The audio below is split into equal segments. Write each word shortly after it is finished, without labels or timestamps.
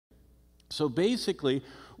So basically,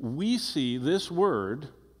 we see this word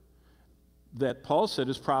that Paul said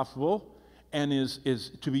is profitable and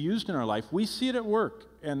is to be used in our life. We see it at work,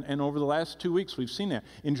 and over the last 2 weeks we've seen that.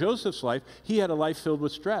 In Joseph's life, he had a life filled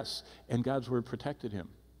with stress, and God's word protected him.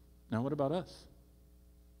 Now what about us?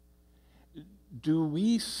 Do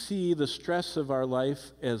we see the stress of our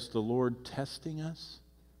life as the Lord testing us?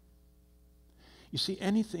 You see,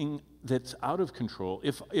 anything that's out of control,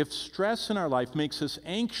 if stress in our life makes us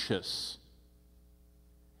anxious,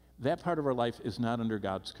 that part of our life is not under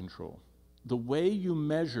God's control. The way you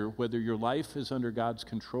measure whether your life is under God's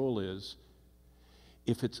control is,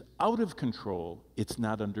 if it's out of control, it's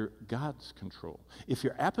not under God's control. If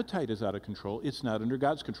your appetite is out of control, it's not under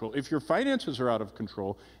God's control. If your finances are out of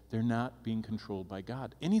control, they're not being controlled by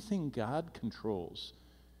God. Anything God controls,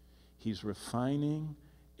 he's refining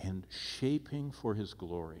and shaping for his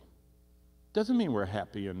glory. Doesn't mean we're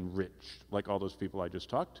happy and rich like all those people I just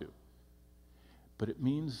talked to. But it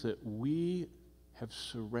means that we have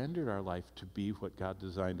surrendered our life to be what God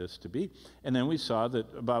designed us to be. And then we saw that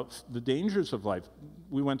about the dangers of life.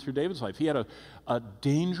 We went through David's life. He had a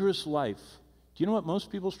dangerous life. Do you know what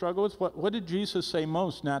most people struggle with? What did Jesus say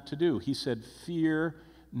most not to do? He said, fear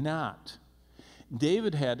not.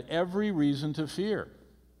 David had every reason to fear.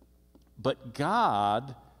 But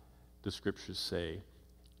God, the scriptures say,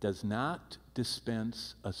 does not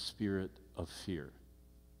dispense a spirit of fear.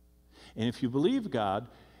 And if you believe God,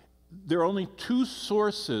 there are only two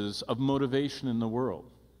sources of motivation in the world.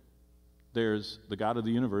 There's the God of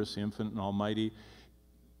the universe, the infinite and almighty,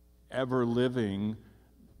 ever-living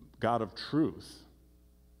God of truth.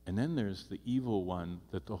 And then there's the evil one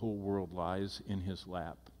that the whole world lies in his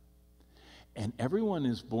lap. And everyone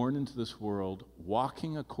is born into this world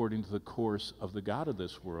walking according to the course of the God of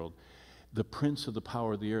this world, the prince of the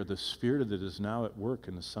power of the air, the spirit that is now at work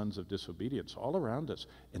in the sons of disobedience all around us.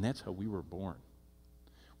 And that's how we were born.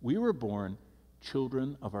 We were born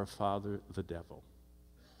children of our father, the devil.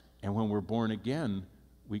 And when we're born again,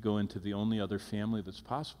 we go into the only other family that's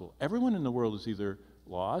possible. Everyone in the world is either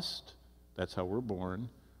lost, that's how we're born,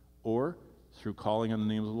 or through calling on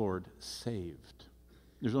the name of the Lord, saved.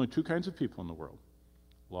 There's only two kinds of people in the world,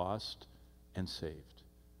 lost and saved.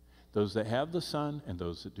 Those that have the Son and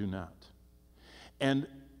those that do not. And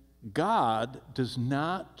God does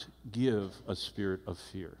not give a spirit of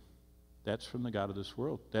fear. That's from the God of this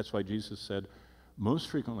world. That's why Jesus said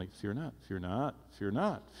most frequently, fear not, fear not, fear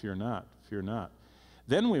not, fear not, fear not.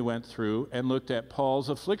 Then we went through and looked at Paul's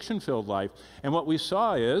affliction-filled life. And what we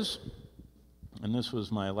saw is, and this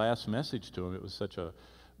was my last message to him, it was such a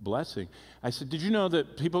blessing. I said, did you know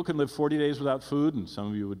that people can live 40 days without food? And some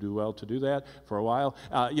of you would do well to do that for a while.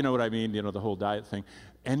 You know what I mean, the whole diet thing.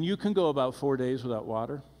 And you can go about 4 days without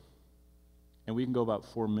water. And we can go about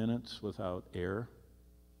 4 minutes without air.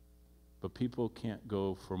 But people can't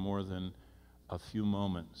go for more than a few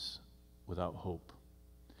moments without hope.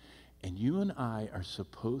 And you and I are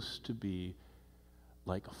supposed to be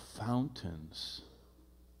like fountains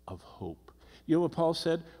of hope. You know what Paul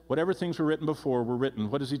said? Whatever things were written before were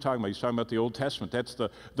written. What is he talking about? He's talking about the Old Testament. That's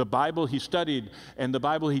the Bible he studied and the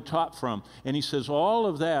Bible he taught from. And he says all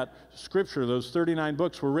of that scripture, those 39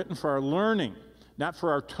 books, were written for our learning, not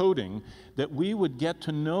for our toting, that we would get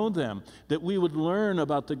to know them, that we would learn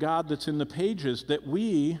about the God that's in the pages, that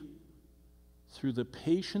we, through the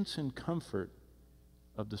patience and comfort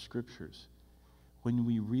of the scriptures, when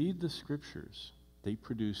we read the scriptures, they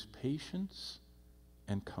produce patience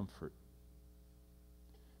and comfort.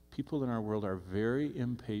 People in our world are very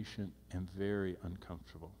impatient and very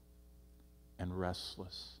uncomfortable and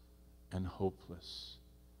restless and hopeless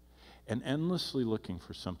and endlessly looking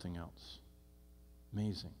for something else.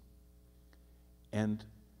 Amazing. And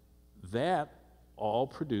that all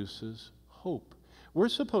produces hope. We're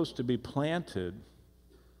supposed to be planted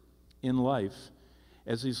in life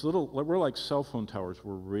as these little, we're like cell phone towers.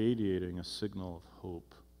 We're radiating a signal of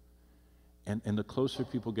hope. And the closer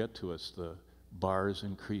people get to us, the bars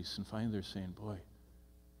increase. And finally they're saying, boy,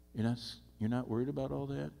 you're not worried about all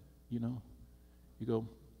that? You go,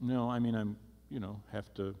 no, I mean, I'm,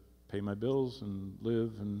 have to pay my bills and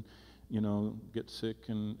live and, get sick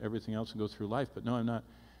and everything else and go through life. But no, I'm not.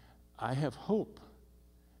 I have hope.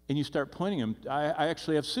 And you start pointing them. I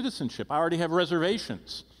actually have citizenship. I already have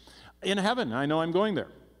reservations in heaven. I know I'm going there.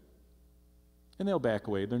 And they'll back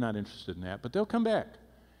away. They're not interested in that. But they'll come back.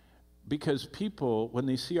 Because people, when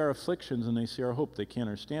they see our afflictions and they see our hope, they can't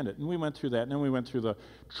understand it. And we went through that. And then we went through the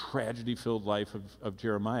tragedy-filled life of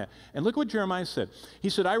Jeremiah. And look what Jeremiah said. He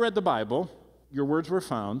said, I read the Bible. Your words were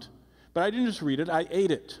found. But I didn't just read it. I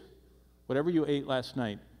ate it. Whatever you ate last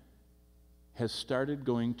night, has started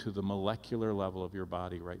going to the molecular level of your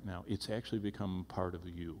body right now. It's actually become part of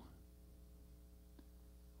you.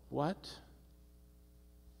 What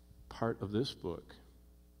part of this book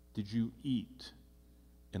did you eat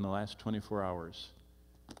in the last 24 hours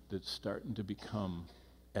that's starting to become,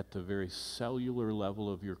 at the very cellular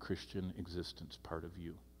level of your Christian existence, part of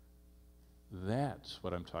you? That's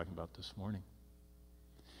what I'm talking about this morning.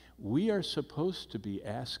 We are supposed to be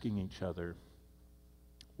asking each other,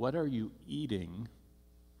 what are you eating?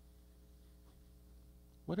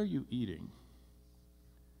 What are you eating?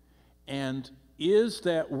 And is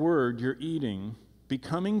that word you're eating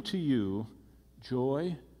becoming to you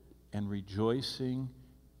joy and rejoicing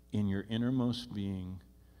in your innermost being,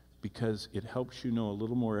 because it helps you know a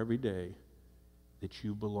little more every day that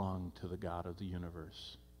you belong to the God of the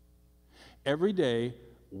universe? Every day,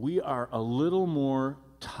 we are a little more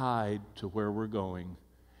tied to where we're going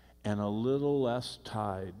and a little less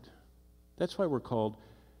tied. That's why we're called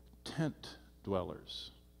tent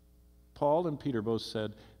dwellers. Paul and Peter both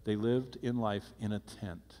said they lived in life in a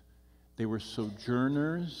tent. They were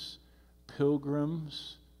sojourners,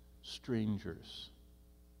 pilgrims, strangers.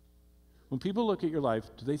 When people look at your life,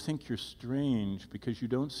 do they think you're strange because you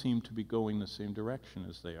don't seem to be going the same direction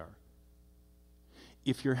as they are?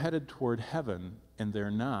 If you're headed toward heaven and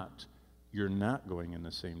they're not, you're not going in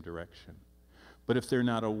the same direction. But if they're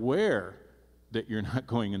not aware that you're not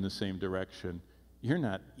going in the same direction, you're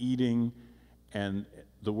not eating, and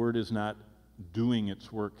the word is not doing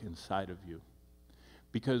its work inside of you.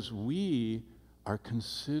 Because we are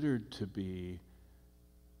considered to be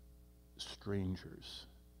strangers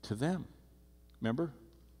to them. Remember?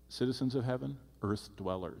 Citizens of heaven, earth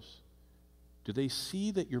dwellers. Do they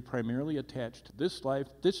see that you're primarily attached to this life,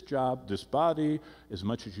 this job, this body, as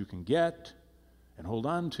much as you can get and hold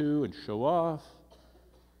on to and show off,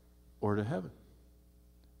 or to heaven?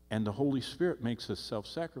 And the Holy Spirit makes us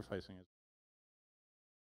self-sacrificing.